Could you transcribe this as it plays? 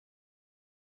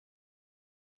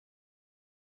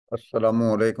अस्सलामु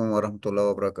अलैकुम वरहमतुल्लाहि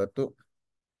वबरकातुह।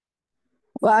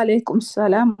 وعليكم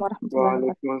السلام ورحمة الله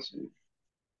وبركاته.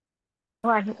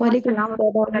 वालेकुम अस्सलाम। वालेकुम وعليكم अस्सलाम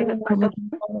السلام warahmatullahi ورحمة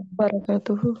wabarakatuh. الله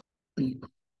وبركاته.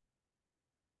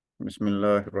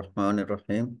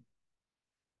 Bismillahirrahmanirrahim.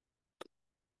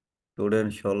 Today,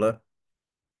 inshallah,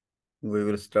 we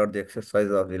will start the exercise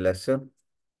of the lesson.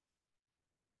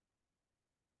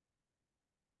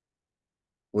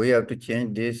 We have to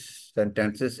change these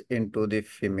sentences into the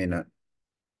feminine.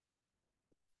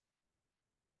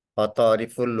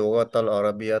 Atariful lughatal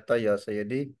arabiyata ya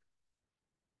sayyidi.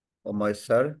 Oh my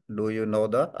sir, do you know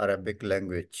the Arabic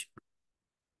language?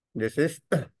 This is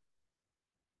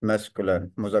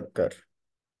masculine, muzakkar.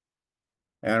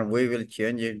 And we will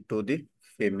change it to the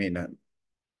feminine.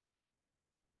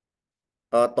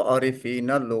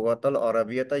 Atarifina lughatal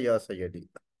arabiyata ya sayyidi.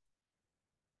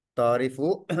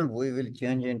 Tarifu, we will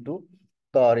change into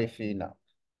tarifina.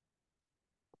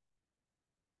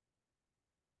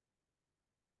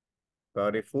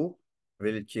 Tarifu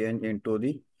will change into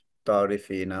the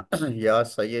tarifina. Ya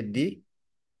Sayyidi,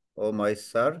 oh my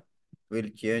sir, will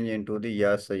change into the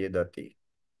Ya Sayyidati,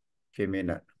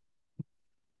 feminine.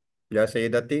 Ya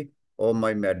Sayyidati, oh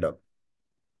my madam.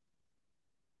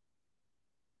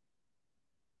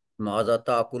 Maza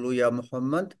ta'kulu ya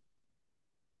Muhammad.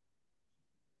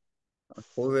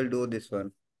 Who will do this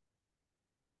one?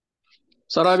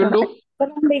 Sir, I will do.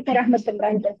 Assalamualaikum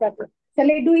warahmatullahi wabarakatuh. Shall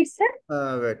I do it, sir?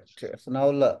 Wait,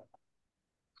 Sanaullah.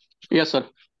 Yes, sir.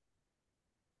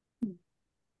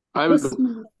 I will do.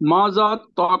 Bismillah. Maza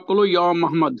Takulu Ya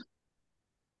Muhammad.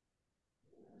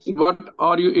 What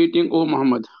are you eating, O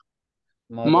Muhammad?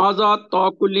 Maza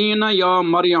Takulina Ya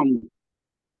Maryam.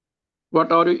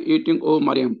 What are you eating, O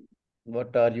Maryam?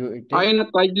 What are you eating? Aina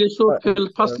Tajlisu Fil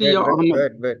Fasli Ya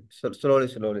Ahmad. Wait.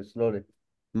 Slowly.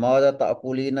 Maza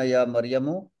ta'kulina ya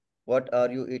Maryamu. What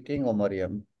are you eating, O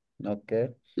Maryam? Okay.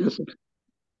 Yes, sir.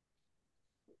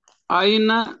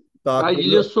 Aina Ta'kulu,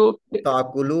 Tajlisu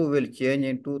ta'kulu will change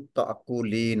into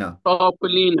ta'kulina.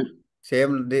 Takulina.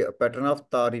 Same the pattern of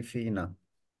tarifina.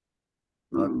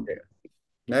 Okay.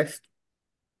 Next.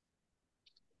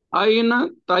 Aina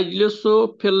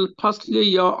Tajlisu Fil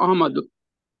Fasli Ya Ahmad.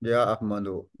 Ya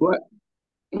Ahmadu.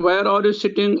 Where are you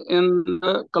sitting in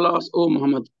the class, O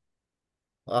Muhammad?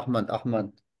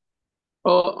 Ahmad.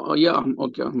 Oh, yeah,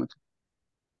 okay, Ahmad.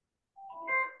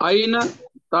 Aina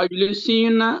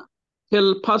tajlisina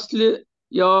fil fasli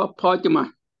ya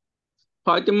Fatima.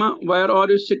 Fatima, where are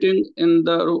you sitting in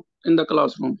the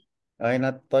classroom?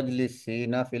 Aina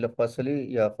tajlisina fil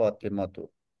fasli ya Fatimatu.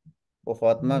 Oh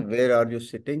Fatima, where are you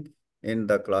sitting in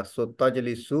the class? So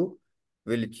tajlisu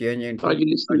will change into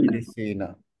Tajlisina.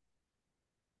 tajlisina.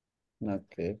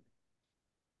 Okay.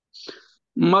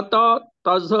 Mata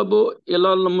tazhabu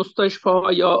ilal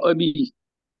mustashfa ya abi.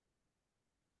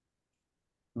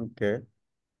 Okay.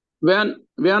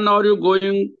 When are you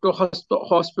going to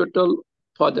hospital,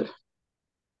 father?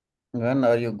 When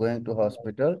are you going to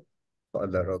hospital?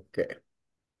 Father, okay.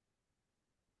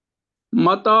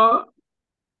 Mata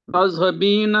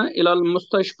tazhabina ilal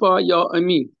mustashfa ya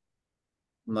ami.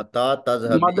 Mata Mother,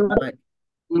 tazhabina.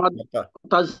 Mata.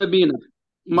 tazhabina.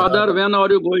 Mata. Mother, when are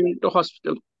you going to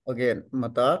hospital? Again,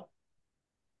 mata.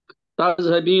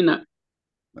 تذهبين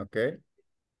Okay.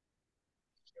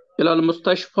 إلى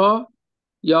المستشفى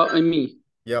يا أمي.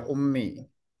 Ya ummi.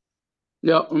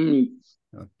 يا أمي.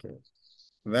 Okay.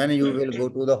 When you will go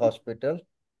to the hospital?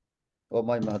 Oh,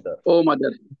 my mother. Oh,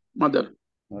 mother.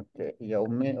 Okay. Ya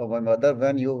ummi, oh, my mother,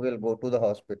 when you will go to the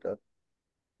hospital?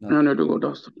 Okay. I need to go to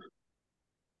hospital.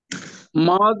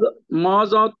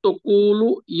 ماذا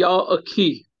تقول يا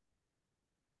أخي?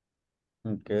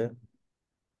 Okay.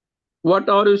 What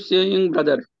are you saying,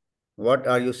 brother? What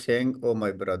are you saying, oh,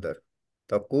 my brother?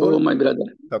 Oh, Takul, my brother.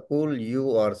 Takul,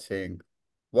 you are saying.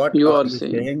 What You are are you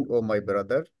saying. saying, oh, my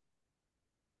brother?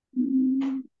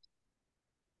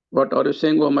 What are you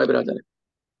saying, oh, my brother?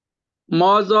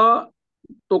 ماذا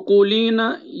تقولين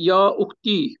يا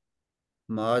أختي?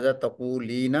 Maza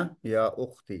taqulina ya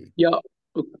ukhti. يا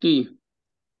أختي.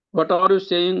 What are you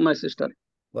saying, my sister?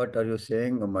 What are you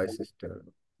saying, oh, my sister?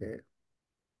 Okay.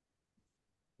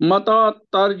 متى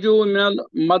ترجو من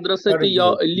المدرسة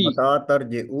يا Tarji'u. علي? Mata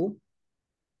tarji'u.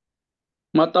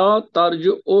 متى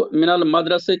ترجع من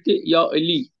المدرسة يا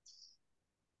علي?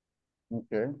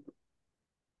 Okay.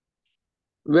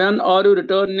 When are you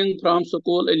returning from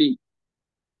school, Ali?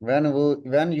 When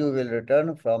you will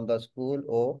return from the school,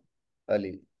 oh,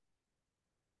 Ali?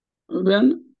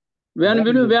 When When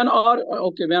will you, will, when are,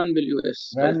 okay, when will you,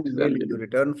 yes, when correct, will when will you you,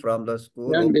 return from the school,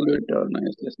 when oh, will you return,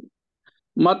 yes.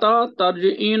 متى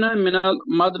ترجعين من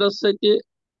المدرسة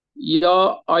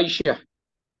يا عائشة?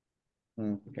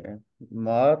 Okay.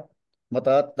 Mar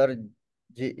mata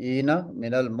tarji'ina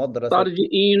min al madrasati.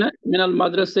 ترجعين من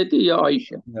المدرسة يا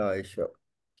عائشة Ya Aisha. Next.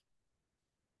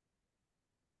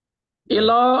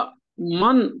 إلى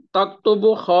من تكتب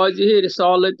هذه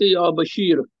رسالة يا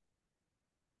بشير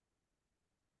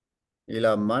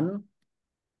Ila man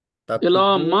إلى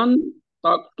taktubu. من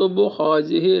تكتب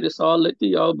هذه رسالة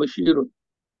يا بشير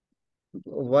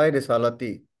Why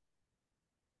risalati?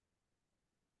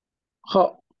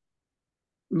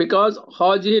 because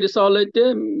هذه رسالة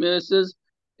Mrs.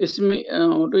 اسم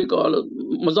what do you call it?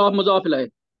 مضاف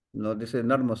إليه No, this is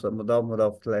not mudaf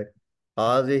mudaf like.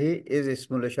 Hazihi is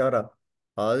ismul ishara.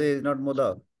 Hazihi is not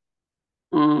mudaf.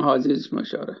 هذه اسم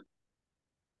إشارة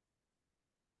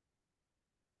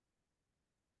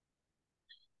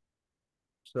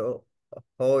So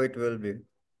how it will be?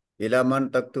 Ila man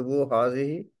taktubu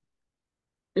hazihi.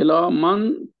 إلى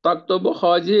من تكتب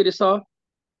هذه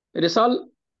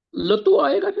رسالة लतू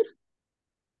आएगा फिर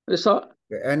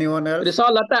Anyone else?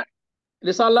 रिसालता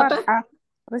रिसालता فتحة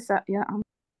رساء يا أم.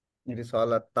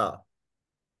 Risalata.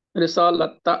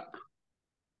 रिसालता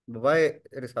Why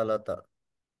risalata?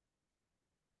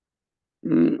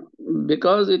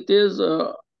 because it is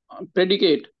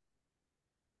predicate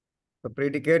The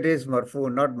predicate is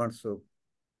marfu, not mansub.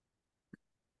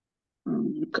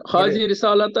 What is हाजी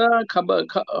रिसालता खबर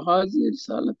हाजी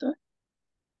रिसालता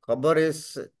khabar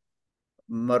is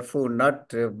marfu, not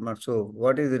mansub.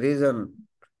 What is the reason?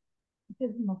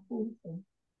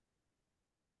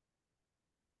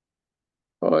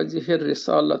 Haji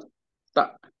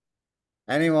रिसालता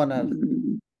Anyone else?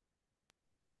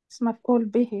 اسم مفعول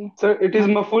به. Sir, it is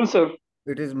maful, sir.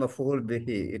 It is maf'ul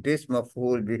bihi. It is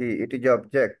maf'ul bihi. It is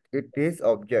object. It is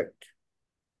object.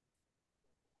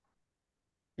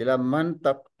 Ila man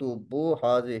taktubu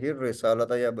hazihi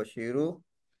risalata ya bashiru.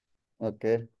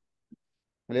 Okay.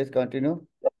 Please continue.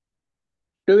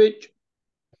 to which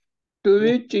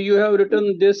you have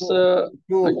written this To,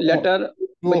 to, letter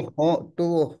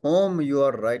to whom you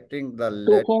are writing the to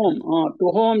letter.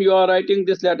 whom you are writing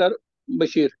this letter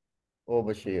Bashir Oh,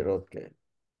 Bashir. Okay.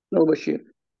 no Bashir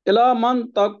إلى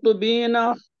من تكتبين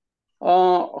هذه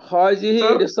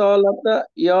Sir, رسالة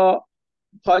يا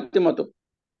فاطمة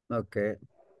Okay.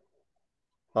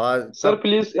 sir,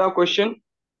 please, a question.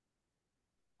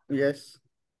 Yes.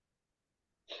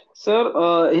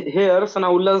 Sir, here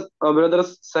Sanaullah's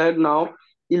brothers said now,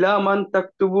 Ila man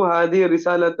taktubu hadi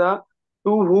risalata,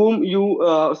 to whom you,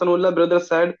 Sanaullah brother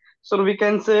said. So we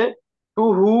can say,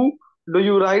 to who do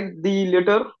you write the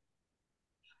letter?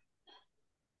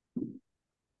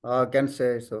 Can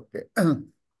say it's okay.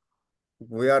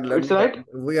 We are It's learning right?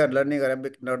 we are learning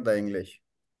Arabic, not the English.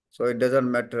 So it doesn't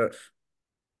matter.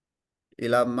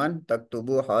 Ila man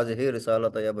taktubu hazihi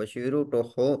risalata ya Bashiru,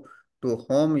 to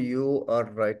whom you are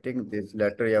writing this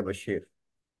letter ya Bashir.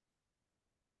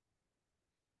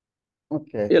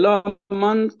 Okay. إلى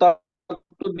من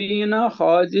تكتبين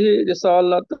هذه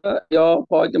رسالة يا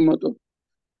فاطمة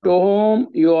to whom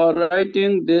you are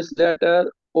writing this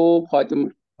letter O Fatima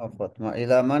Fatma.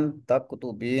 Ila man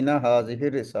taktubina hazihi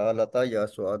risalata ya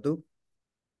Suadu,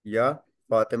 ya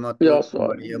Fatimatu, يا ya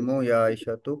سؤال Maryamu, ya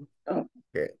Aishatu.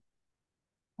 Okay.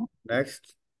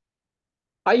 Next.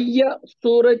 أي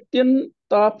سورة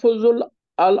تحفظ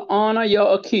الآن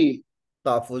يا أخي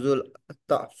Tahfuzul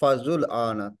tahfazul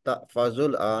ana.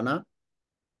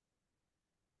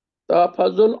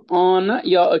 تحفظ الآن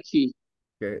يا أخي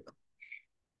Okay.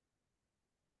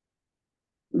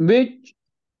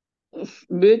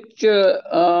 which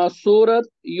surah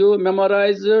you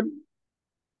memorized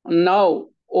now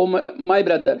O my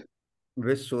brother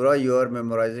Which surah you are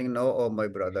memorizing now, oh my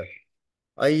brother?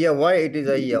 Ayya, why it is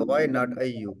Ayya? Why not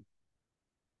Ayyu?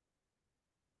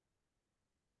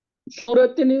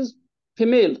 surah is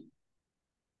female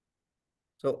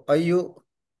So Ayyu,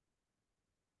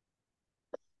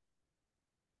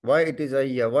 why it is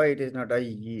Ayya? Why it is not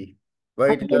Ayyi?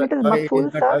 Again, it is Why it is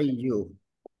مفعول, not sir. Ayyu?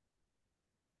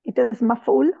 It is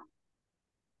مفعول.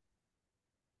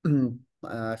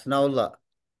 Sanaullah,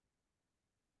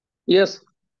 yes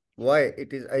why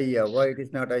it is Ayya? Why it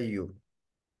is not Ayyu?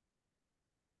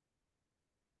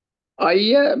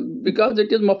 because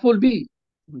it is maful bi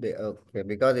Okay,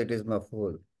 because it is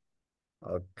maful.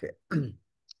 Okay.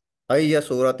 Ayya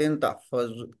suratin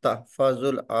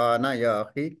tahfazul ana ya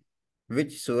akhi.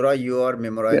 Which surah you are yeah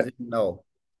memorizing now?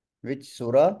 Which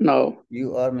surah now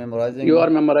you are memorizing you are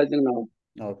now? memorizing now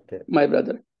Okay. my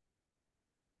brother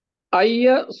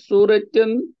أي سورة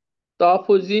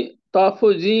تحفظين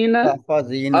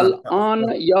Tahfazina. الآن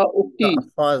يا أختي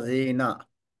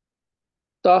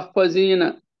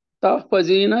Tahfazina.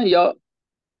 تحفظين يا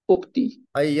أختي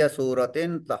Ayya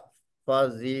suratin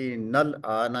tahfazinal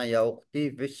ana ya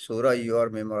ukhti. Which surah you are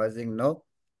memorizing now,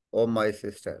 oh my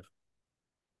sister?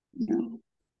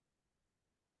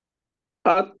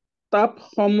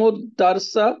 أتفهم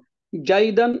الدرس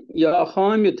جيدا يا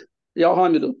حامد يا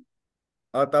حامد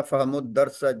Atafhamud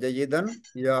darsa jayidan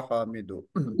ya Hamidu.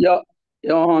 يا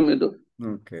يا حامد.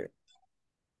 Okay.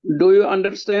 Do you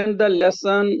understand the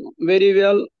lesson very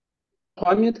well,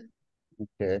 Hamid?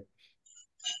 Okay.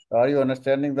 Are you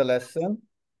understanding the lesson?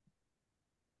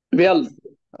 Well.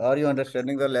 Are you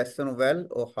understanding the lesson well,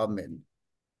 oh Hamid?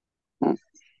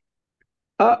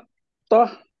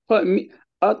 أتفهم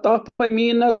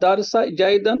أتفهمين الدرس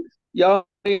جيدا يا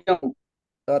مريم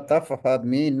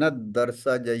Atafhamina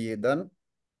darsa jayidan.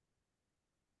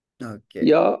 Okay.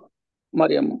 يا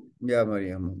مريم. Yeah,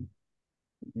 Maryam.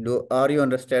 Are you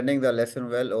understanding the lesson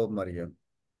well, oh Maryam?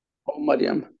 أو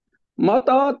مريم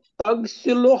متى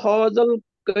تغسل هذا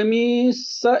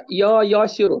القميص يا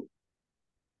ياسر?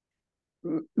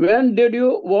 When did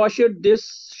you wash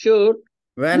this shirt,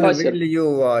 When Yasir? will you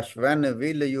wash? When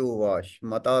will you wash?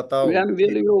 Matata. When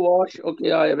will you wash? Okay,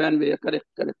 yeah, when will correct,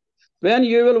 correct. When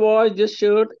you will wash this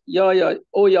shirt, yeah,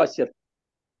 oh Yasir.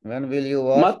 When will you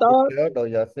wash Mata this shirt, oh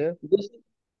Yasir? this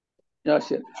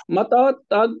Yasir. Mata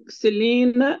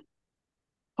tagsilin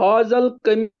hazal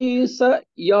kamisa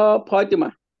ya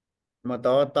Fatima.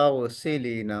 Matata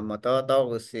ghusilina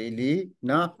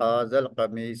hazal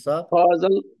qamisa.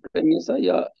 Hazal kamisa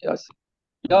ya Yasir.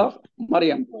 Ya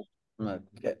Maryam.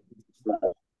 Okay.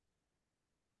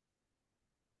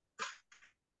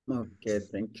 Okay,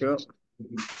 thank you.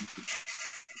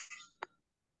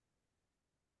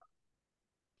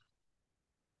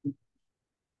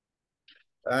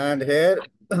 And here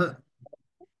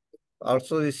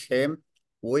also the same,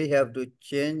 we have to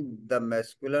change the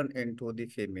masculine into the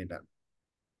feminine.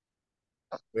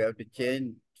 We have to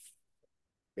change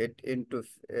it into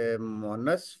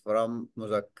monas from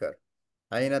muzakkar.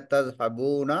 Aina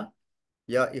tazhabuna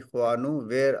ya ikhwanu,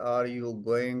 where are you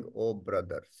going, oh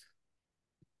brothers?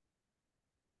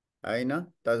 Aina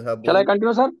Shall I tazhabuna.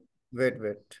 continue, sir?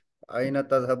 Wait. Aina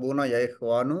tazhabuna ya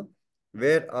ikhwanu,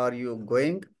 where are you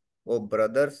going, oh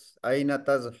brothers? Aina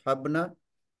tazhabna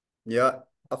ya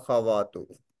akhawatu,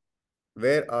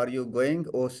 where are you going,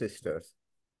 oh sisters?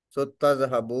 So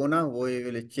tazhabuna we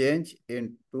will change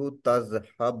into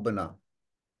tazhabna.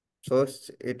 So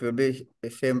it will be the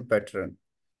same pattern.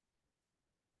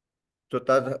 So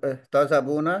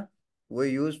tazhabuna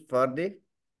we use for the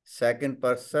second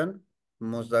person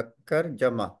muzakkar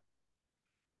jama.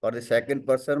 For the second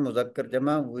person muzakkar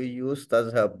jama we use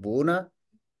tazhabuna,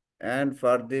 and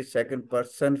for the second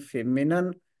person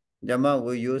feminine jama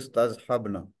we use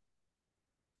tazhabna.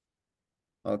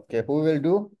 Okay, who will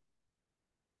do?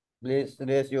 Please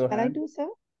raise your Shall I hand. do, sir?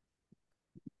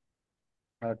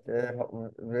 Okay,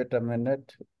 wait a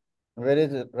minute. Where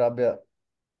is it, Rabia?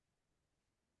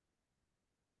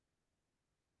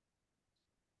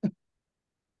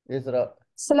 Is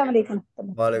Assalamu alaikum.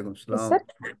 Walaikum Yes, salam. sir.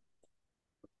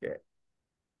 Okay.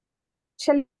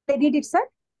 Shall I read it, sir?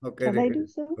 Okay, Shall I read do, it.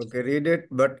 sir? Okay, read it,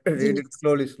 but read it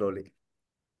slowly.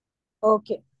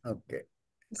 Okay. Okay.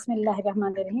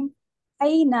 Bismillahirrahmanirrahim.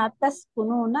 Aina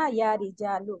taskununa ya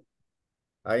rijalu.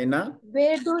 Aina?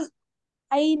 Where do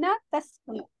Aina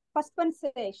taskun? First one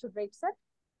say I should write, sir.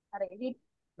 Alright, read.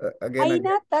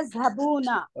 Aina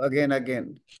tazhabuna.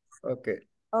 Again. Okay.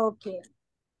 Okay.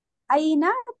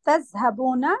 Aina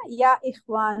tazhabuna ya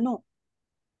ikhwanu.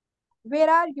 Where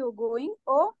are you going,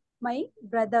 oh my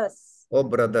brothers? Oh,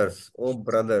 brothers. Oh,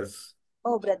 brothers.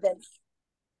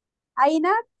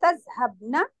 Aina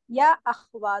tazhabna ya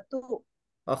akhwatu.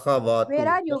 Akhawatu. Where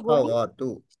are you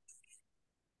going?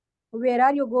 Where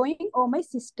are you going, oh my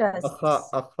sisters?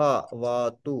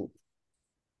 Akhawatu.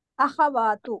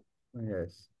 Akhawatu.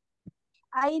 Yes.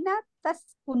 Aina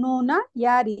taskununa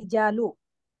ya rijalu.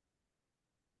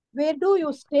 Where do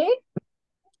you stay,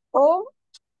 oh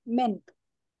men?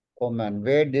 Oh man,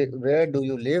 where do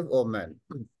you live, oh man?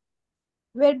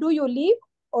 Where do you live,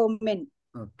 oh men?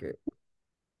 Okay.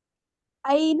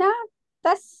 Aina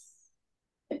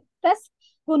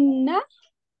taskunna.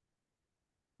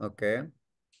 Okay.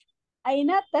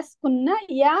 Aina taskunna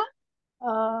ya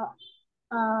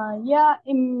ya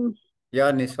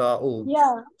Ya nisa'u.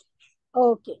 ya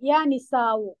okay ya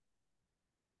nisa'u.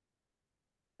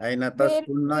 Aina Where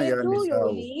taskunna ya do you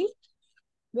nisa'u. live?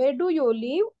 Where do you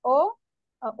live, oh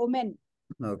men?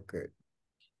 Okay.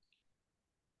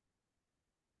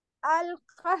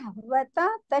 Al-qahwata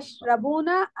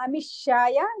tashrabuna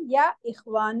amishaya ya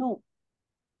ikhwanu.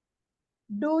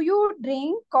 Do you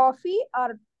drink coffee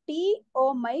or tea,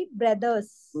 oh my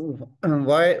brothers?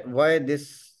 Why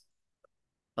this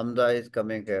Hamza is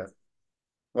coming here?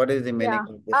 What is the meaning Yeah,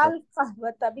 of this one?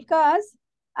 al-qahwata, because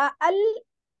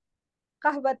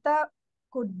al-qahwata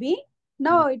could be,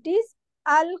 no, it is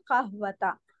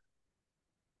al-qahwata.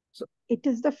 So, It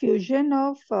is the fusion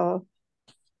of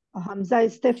Hamza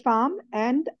Istifham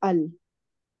and Al.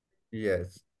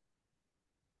 yes,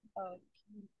 Okay.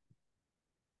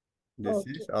 this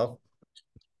Okay. is of,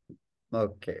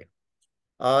 okay.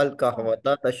 Al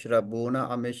kahwata tashrabuna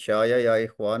amishaya ya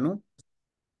ikhwanu.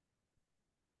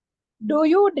 Do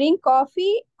you drink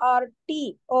coffee or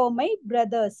tea, oh my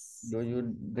brothers? Do you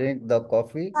drink the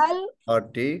coffee Al, or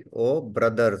tea? Oh,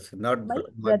 brothers, not my my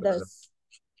brother. brothers.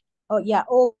 Oh yeah,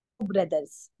 oh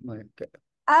brothers. Okay.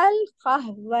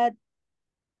 Al-qahwat,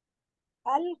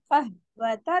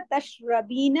 al-qahwata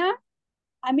tashrabina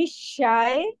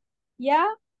amishai ya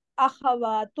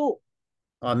akhawatu.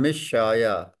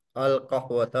 Amishaya. Al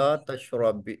kahwata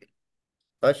tashrabna.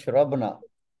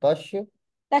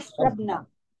 Tashrabna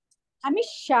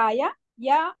amishaya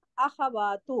ya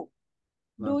akhawatu.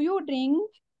 Do you drink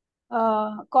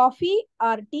coffee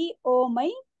or tea,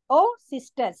 oh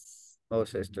sisters? Oh,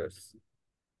 sisters.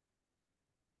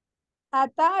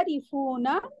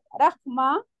 Atarifuna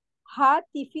rahma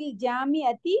hatifil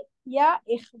jamiati ya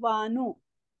ikhwanu.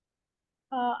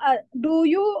 Do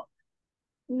you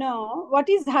know what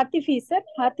is hatifi, sir?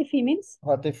 Hatifi means?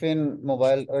 Hatifin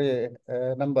mobile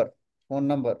number, phone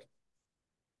number.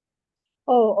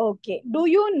 Oh, okay. Do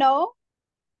you know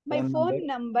my Phone phone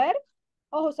number. number?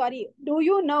 Oh, sorry. Do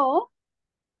you know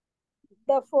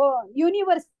the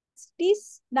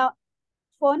university's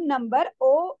phone number,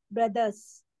 oh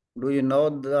brothers? Do you know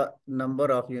the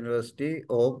number of university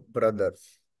of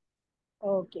brothers?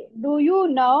 Okay. Do you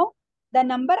know the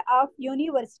number of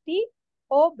university,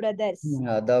 oh brothers?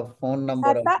 Yeah, the phone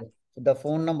number of the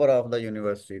phone number of the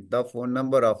university. The phone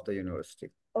number of the university.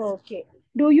 Okay.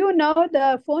 Do you know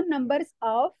the phone numbers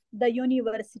of the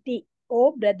university,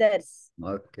 oh brothers?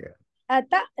 Okay.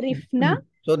 Atarifna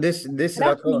So this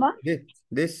rahma.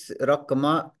 this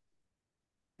rakma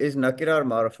is nakira or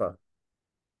marfa?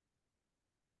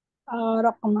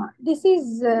 Rahma. This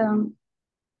is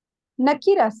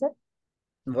nakira, sir.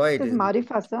 Why It it is is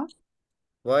Marifa, sir.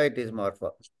 why it is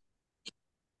marfa?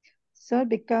 Sir,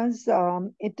 because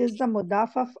it is the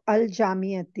mudaf of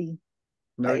al-jamiyati.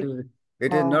 No, Right?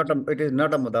 it is not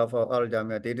a mudafa al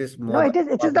jamiat. It is No, it is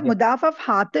the mudaf of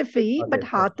hatifi, but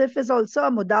Hatif. hatif is also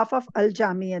a mudaf of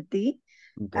al-jamiyati.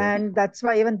 Okay. And that's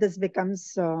why even this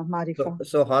becomes marifa.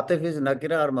 So hatif is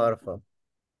nakira or marfa?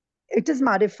 It is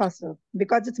marifa, sir.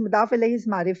 Because it's mudaf ilayhi is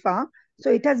marifa. So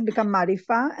it has become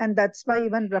marifa, and that's why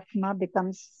even rakma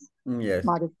becomes Yes.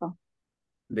 marifa.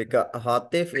 Because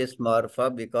hatif is marfa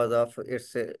because of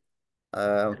its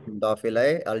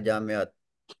dafilai al jamiat.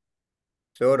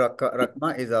 So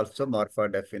rakma is also marfa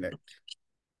definite.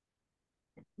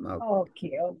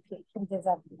 Okay, okay.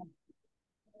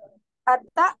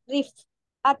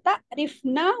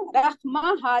 Atarifna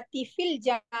rahma hatifil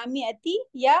jamiati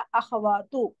ya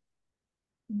akhawatu.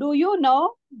 Do you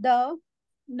know the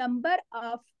number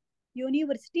of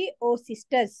university, or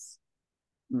sisters?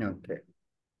 Okay.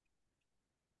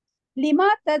 Lima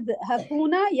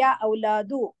tadhakuna ya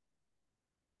awladu.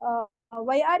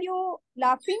 Why are you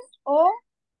laughing, oh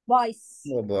boys?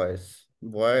 Oh boys.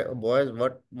 Boys,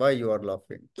 why you are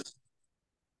laughing?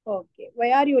 Okay.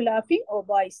 Why are you laughing, oh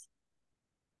boys?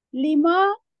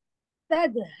 Lima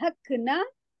tadhakna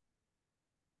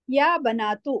ya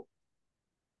banatu.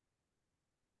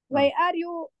 Why are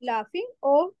you laughing,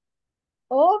 oh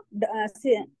girls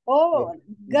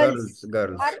Girls.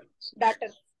 or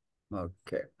daughters?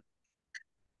 Okay.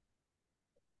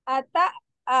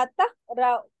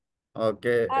 Ataqra.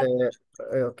 Okay.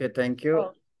 Okay, thank you.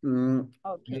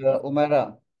 Okay.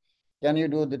 Umaira, can you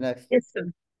do the next? Yes, sir.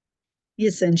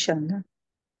 Yes, inshallah.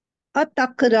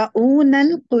 أتقرؤون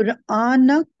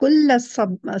القرآن كل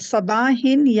صباح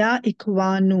يا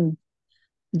إخوان.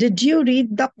 Do you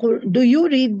read the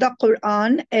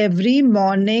Quran every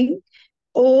morning,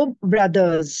 O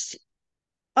brothers?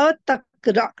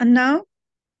 تقرأنا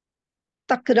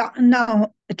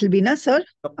it will be na, sir.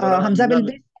 Hamza will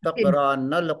be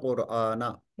تقرأنا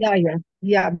القرآن.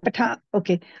 Yeah, but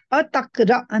okay.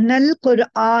 تقرأنا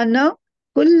القرآن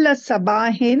كل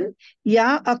صباح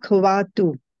يا أخوات.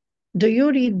 Do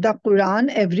you read the Quran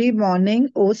every morning,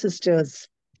 O sisters?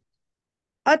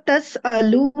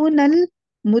 أتسألون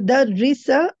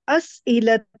المدرس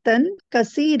أسئلة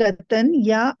كثيرة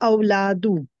يا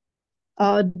أولاد.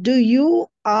 Do you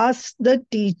ask the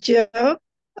teacher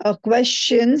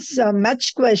questions,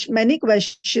 many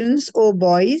questions, O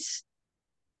boys?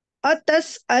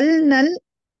 أتسألن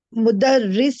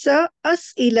المدرس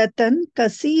أسئلة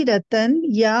كثيرة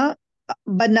يا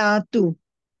بنات.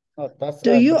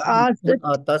 Do you ask it?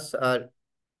 تسأل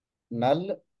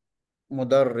نل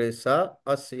مدرسة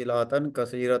أسئلة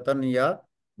كثيرة يا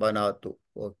بنات.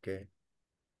 Okay.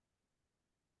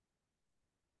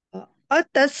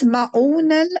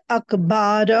 أتسمعون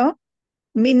الأخبار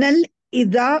من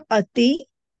الإذاعة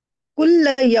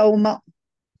كل يوم?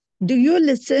 Do you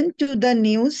listen to the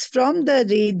news from the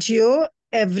radio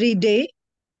every day?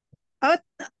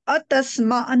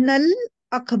 أتسمعن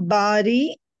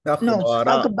الأخبار no أخبار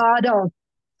أخبار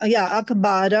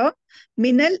أخبار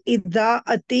من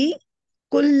الإذاعة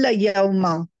كل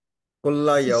يوم. كل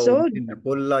So يوم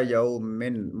كل يوم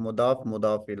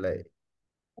مضاف إليه.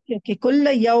 okay, كل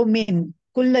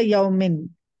يوم.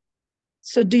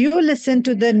 So do you listen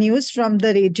to the news from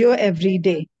the radio every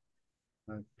day?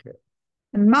 Okay.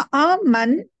 مع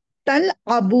من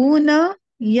تلعبون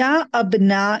يا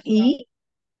أبنائي?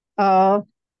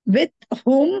 With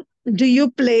whom do you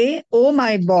play, oh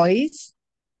my boys?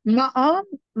 مع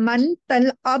من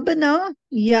تلعبن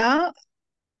يا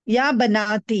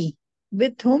بناتي?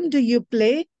 With whom do you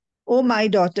play, oh my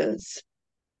daughters?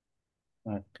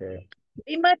 Okay.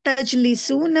 لما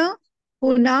تجلسون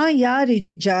هنا يا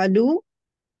رجال?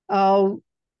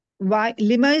 Why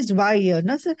lima is why here,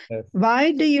 no sir? Yes.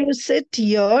 Why do you sit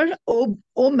here, O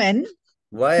men?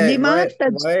 Why Lima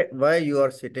why you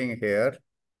are sitting here?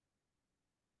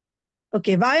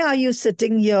 Okay, why are you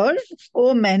sitting here,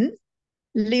 O men?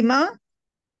 Lima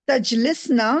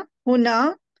tajlisna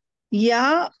huna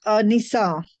ya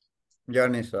nisa. Ya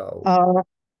Nisa'u.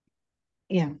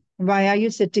 Yeah. Why are you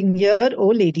sitting here, O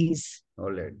ladies? Oh,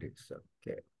 ladies.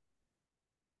 Okay.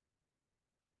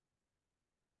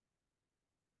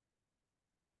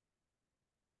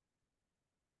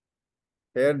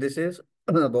 Here this is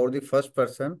about the first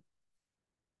person.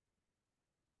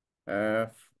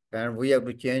 And we have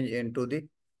to change into the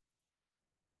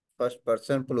first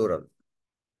person plural.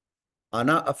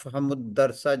 Ana afhamud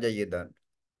darsa jayidan.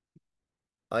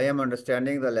 I am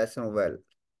understanding the lesson well.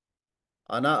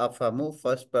 Ana afhamu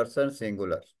first person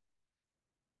singular.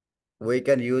 We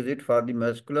can use it for the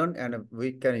masculine and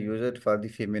we can use it for the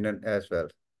feminine as well.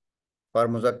 For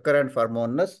muzakkar and for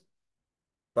muannas,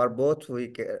 for both we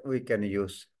can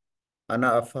use.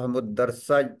 Ana afhamud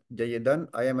darsa jayidan.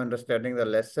 I am understanding the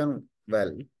lesson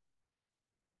well.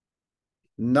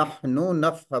 Nahnu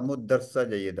nafhamud darsa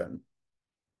jayidan.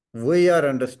 We are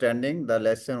understanding the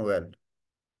lesson well.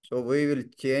 So we will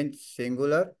change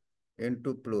singular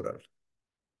into plural.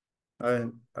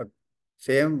 And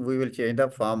same, we will change the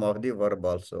form of the verb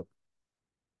also.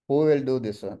 Who will do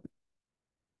this one?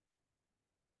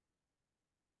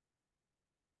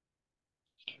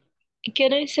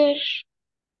 Can I, sir?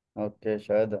 Okay,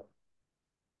 Shahada.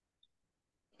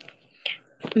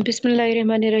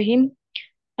 Bismillahirrahmanirrahim.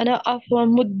 Ana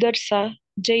afwamu darsa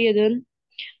jayyidun.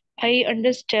 I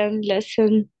understand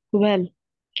lesson well.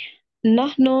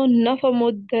 Nahnu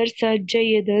nafamu darsa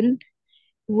jayyidun.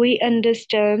 We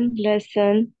understand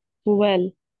lesson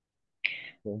well.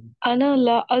 Okay. Ana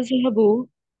la azhabu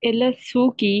ila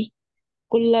suki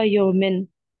kulla yawmin.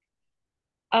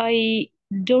 I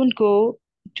don't go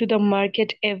to the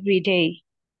market every day.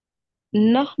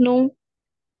 نحن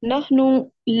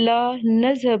لا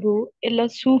نذهب إلى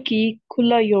السوق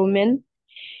كل يوم.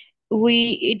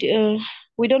 We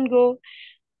don't go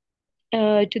to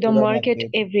the To the market market.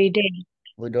 every day.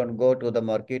 We don't go to the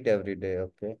market every day,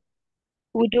 okay?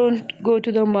 We don't go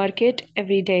to the market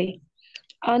every day.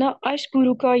 أنا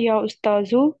أشكرك يا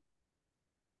أستاذ.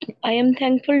 I am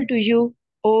thankful to you,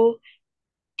 O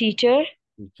teacher.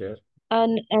 Teacher.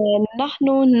 And نحن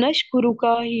نشكرك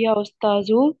يا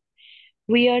أستاذ.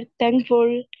 We are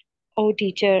thankful, O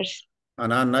teachers.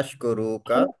 Ana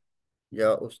nashkuruka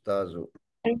ya ustazu.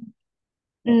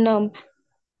 نعم.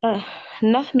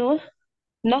 نحن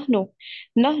نحن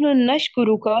نحن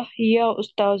نشكرك يا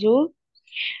أستاذ.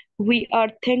 We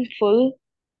are thankful,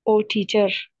 O teacher.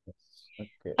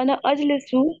 Okay. أنا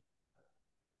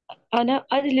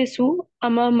أجلس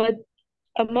أمام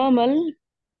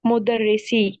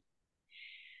المدرس.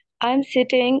 I'm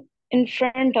sitting in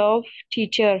front of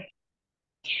teacher.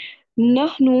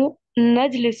 نحن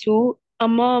نجلس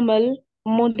أمام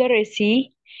المدرس.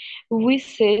 We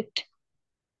sit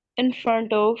in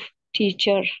front of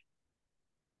teacher.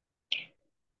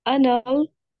 أنا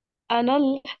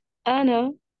أنا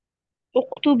أنا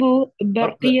أكتب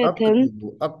برقية.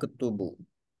 أكتب.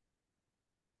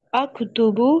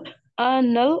 أكتب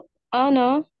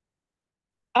أنا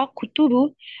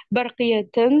أكتب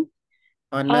برقية.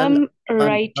 I'm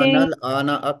writing.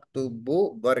 أنا أكتب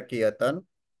برقية.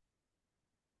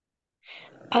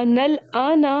 أنا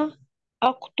الآن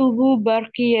أكتب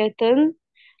برقية.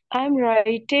 I'm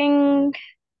writing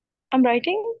I'm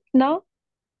writing now.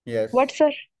 Yes. What,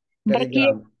 sir?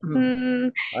 Telegram.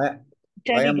 I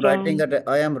I am writing Telegram.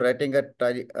 a I am writing a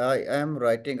I am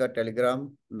writing a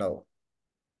telegram now.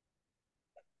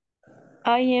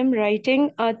 I am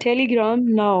writing a telegram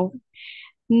now.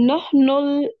 نحن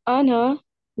الآن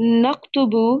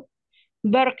نكتب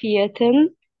برقية.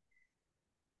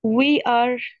 We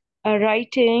are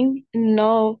writing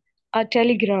now a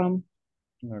telegram.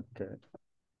 Okay.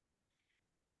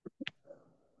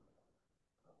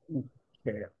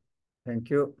 Okay. Thank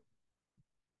you.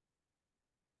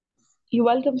 You're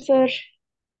welcome, sir.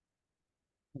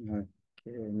 Okay.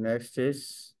 Next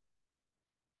is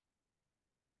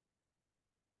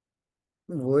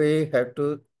we have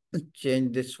to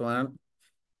change this one.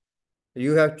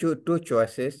 You have two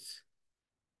choices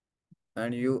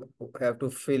and you have to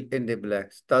fill in the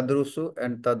blanks. Tadrusu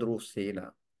and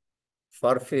tadrusina.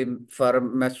 For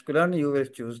masculine, you will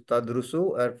choose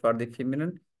tadrusu, and for the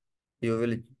feminine, you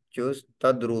will choose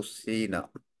tadrusina.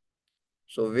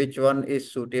 So which one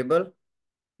is suitable?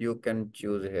 You can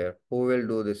choose here. Who will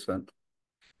do this one?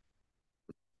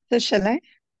 So shall I?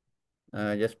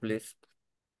 Yes, please.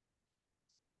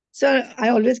 Sir, I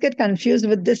always get confused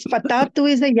with this. Fatatu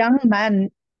is a young man,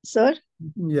 sir.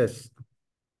 Yes.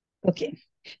 Okay.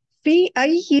 Fi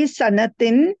ayyi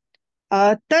sanatin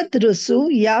tadrusu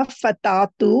ya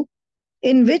fatatu.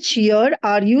 In which year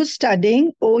are you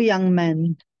studying, O young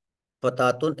man?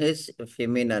 Fatatun is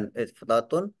feminine.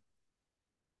 Fatatun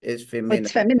is Oh, it's feminine.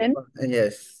 feminine.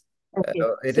 Yes. Okay.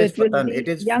 It So is it will fatan. It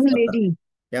be is young fatan. lady.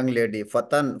 Young lady.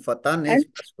 Fatan is And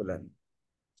masculine.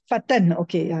 fatan.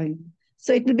 Okay.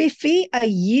 So it will be fi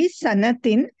ayyi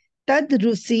sanatin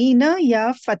tadrusina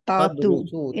ya fatatu.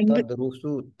 Tadrusu, In which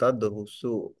tadrusu,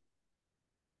 tadrusu.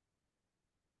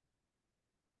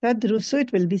 tadrusu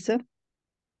it will be, sir.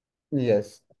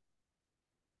 Yes.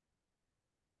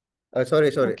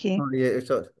 Sorry. Okay. Oh, yeah,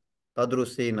 so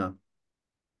tadrusina.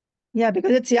 Yeah,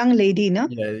 because it's young lady, no?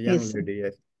 Yeah, young Yes. lady.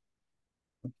 Yes.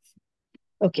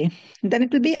 Okay. Then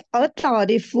it will be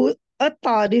atarifu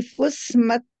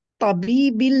smat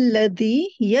tabibi alladhi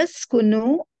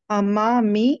yaskunu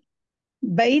amami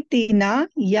baitina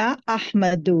ya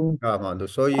Ahmadu. Ahmadu.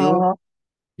 So Uh,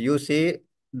 you see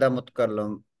the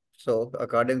mutkallam. So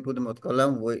according to the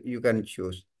mutkallam, you can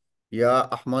choose. Ya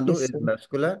Ahmadu yes, is sir.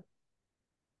 masculine.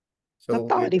 So we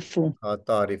Atarifu.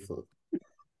 tarifu.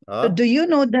 So do you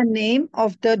know the name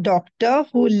of the doctor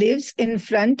who lives in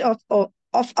front of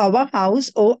our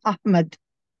house, O Ahmad?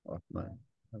 Ahmad.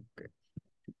 Okay.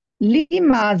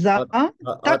 Limaza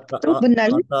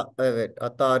taktubnal. Wait.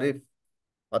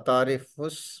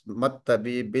 Atarifus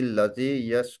mattabi billazi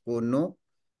yaskunu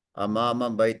amama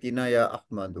baitina ya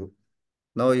Ahmadu.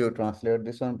 Now you translate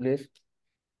this one, please.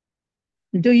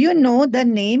 Do you know the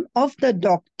name of the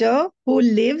doctor who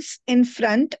lives in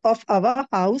front of our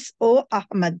house, O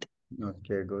Ahmad?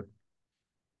 Okay, good.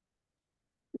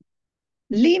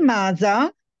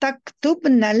 Limaza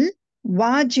taktubnal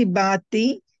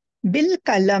wajibati bil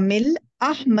kalamil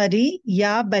ahmari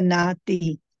ya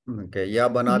banati. Okay,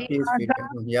 Limaza,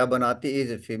 ya banati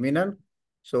is feminine,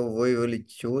 so we will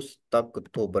choose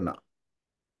taktubna.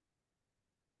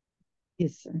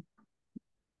 yes.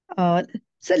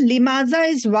 So limaza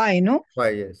is why, no? Why?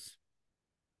 Yes.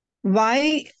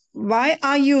 Why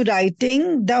are you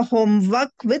writing the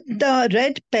homework with the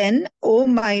red pen, oh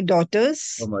my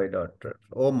daughters? Oh my daughter.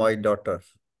 Oh my daughter.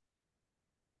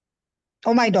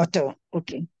 Oh my daughter.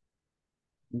 Okay.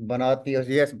 Banati is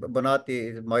yes.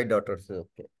 Banati is my daughter. So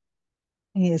okay.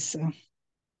 Yes, sir.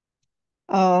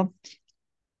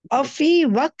 Afi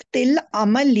waqtil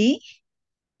amali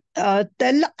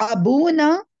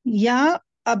tal'abuna ya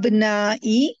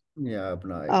abna'i. Yeah,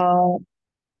 abnai. Uh,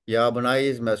 Ya abnai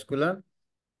is masculine.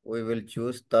 We will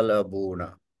choose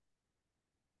talabuna.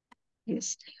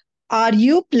 yes. Are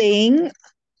you playing?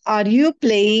 Are you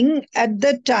playing at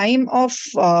the time of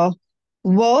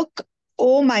work,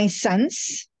 oh my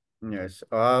sons? Yes.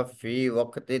 Fi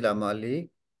waqtil amali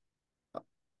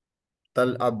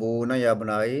talabuna ya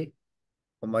abnai.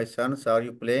 Oh, my sons, are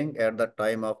you playing at the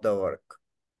time of the work?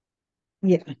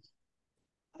 Yeah.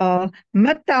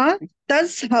 Mata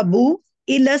tazhabu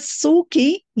ila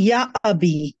suki ya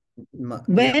abi. Ya,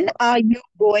 When are you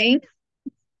going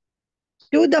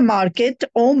to the market,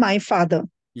 oh my father?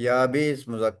 yabi is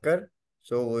muzakkar,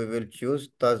 so we will choose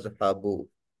tazhabu.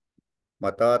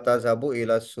 Mata tazhabu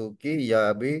ila suki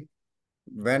yabi.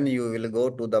 When you will go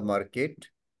to the market,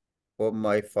 oh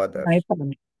my father. My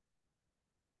father.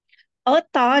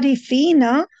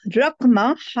 Atarifina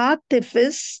rakma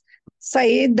hatifis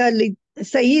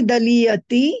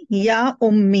Sayyidaliyati ya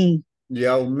ummi.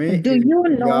 Ya ummi Do is you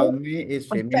ya know ummi is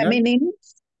feminine. feminine?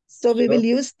 So we will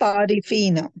use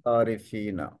tarifina.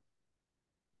 Tarifina.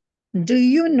 Do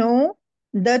you know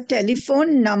the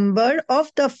telephone number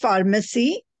of the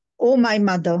pharmacy, oh my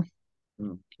mother?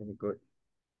 Very good.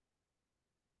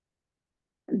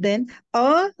 Then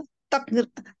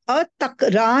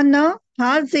أتقرأن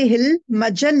هذه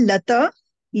المجلة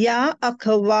يا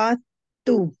أخوات.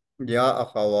 Ya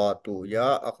akhawatu.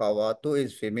 Ya akhawatu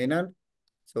is feminine.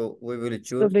 So we will So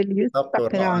choose we'll use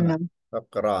taqrana. تقرأن.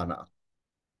 Taqrana.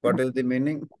 What is the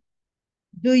meaning?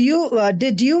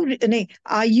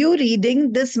 Are you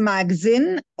reading this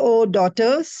magazine, oh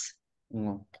daughters?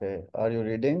 Okay. Are you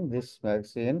reading this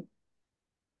magazine?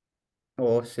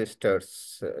 Oh,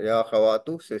 sisters. Ya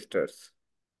akhawatu, sisters.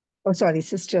 Oh, sorry,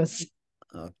 sisters.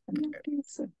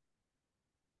 Okay.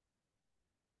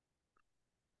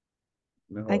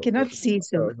 I cannot see,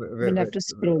 so we'll have to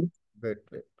scroll. Wait.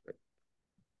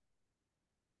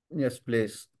 Yes,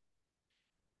 please.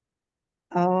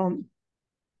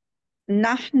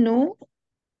 نحن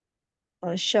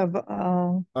this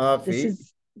Afi.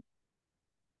 is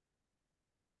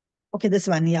okay, this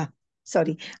one, yeah.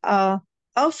 Sorry.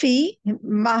 أفي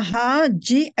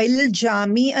مهاجي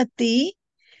الجامعة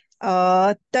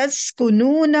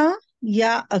تسكنون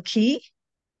يا أخي?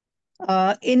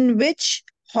 In which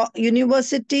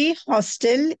university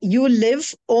hostel you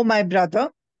live, oh my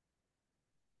brother?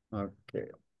 Okay.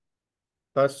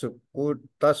 Taskunu or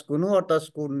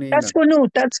taskunina?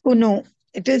 Taskunu.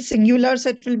 It is singular, so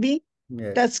it will be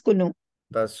Yes. Taskunu.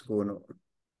 Taskunu.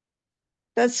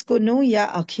 Taskunu ya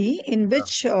akhi. In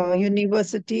which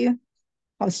university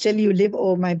hostel you live,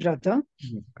 oh my brother?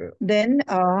 Okay. Then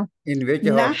In which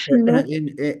hostel?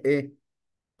 نحن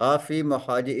Afi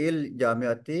Mahaji'il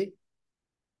Jamiati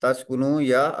Taskunu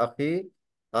ya Akhi.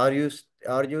 Are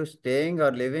you staying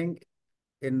or living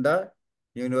in the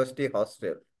university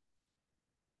hostel?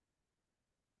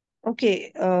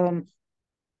 okay. Are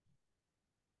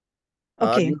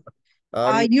Okay. you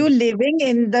Are you living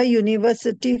in the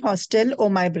university hostel, oh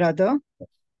my brother?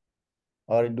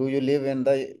 or do you live in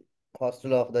the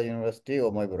hostel of the university,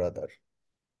 oh my brother?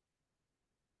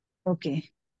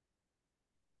 Okay.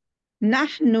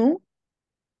 نحن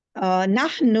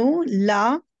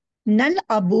لا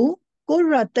نلعب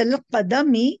كرة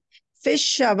القدم في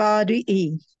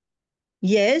الشوارع.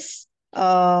 Yes,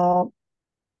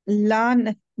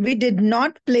 we did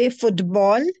not play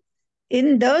football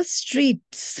in the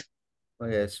streets.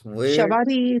 Yes,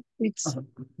 Shawari streets.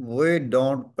 we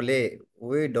don't play.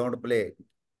 We don't play.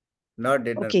 Not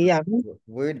did not Okay, yeah.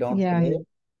 We don't Yeah, play. yeah.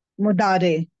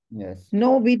 Mudare. Yes.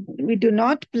 No, we do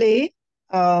not play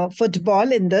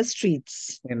football in the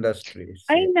streets. Industries.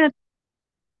 أين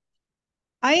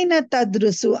أين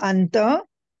تدرس أنت?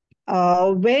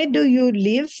 Where do you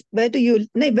live? Where do you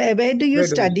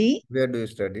study? Where do you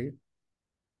study?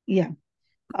 Yeah.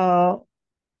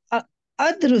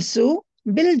 أدرس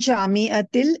بالجامعة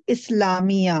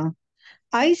الإسلامية.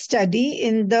 I study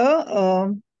in the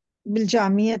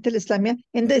بالجامعة الإسلامية,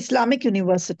 in the Islamic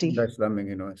University. The Islamic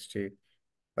University.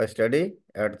 I study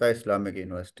at the Islamic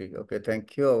University. Okay,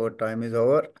 thank you. Our time is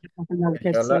over.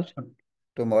 Inshallah,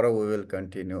 tomorrow we will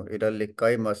continue. إلى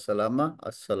اللقاء مع السلامة.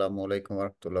 السلام عليكم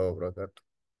ورحمة الله وبركاته.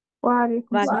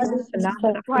 وعليكم وعليكم السلام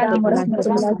السلام وعليكم ورحمة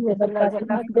السلام الله ورحمة الله وبركاته.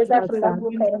 وبركاته. جزاك الله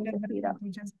خيرا كثيرا.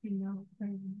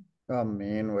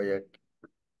 آمين وياك.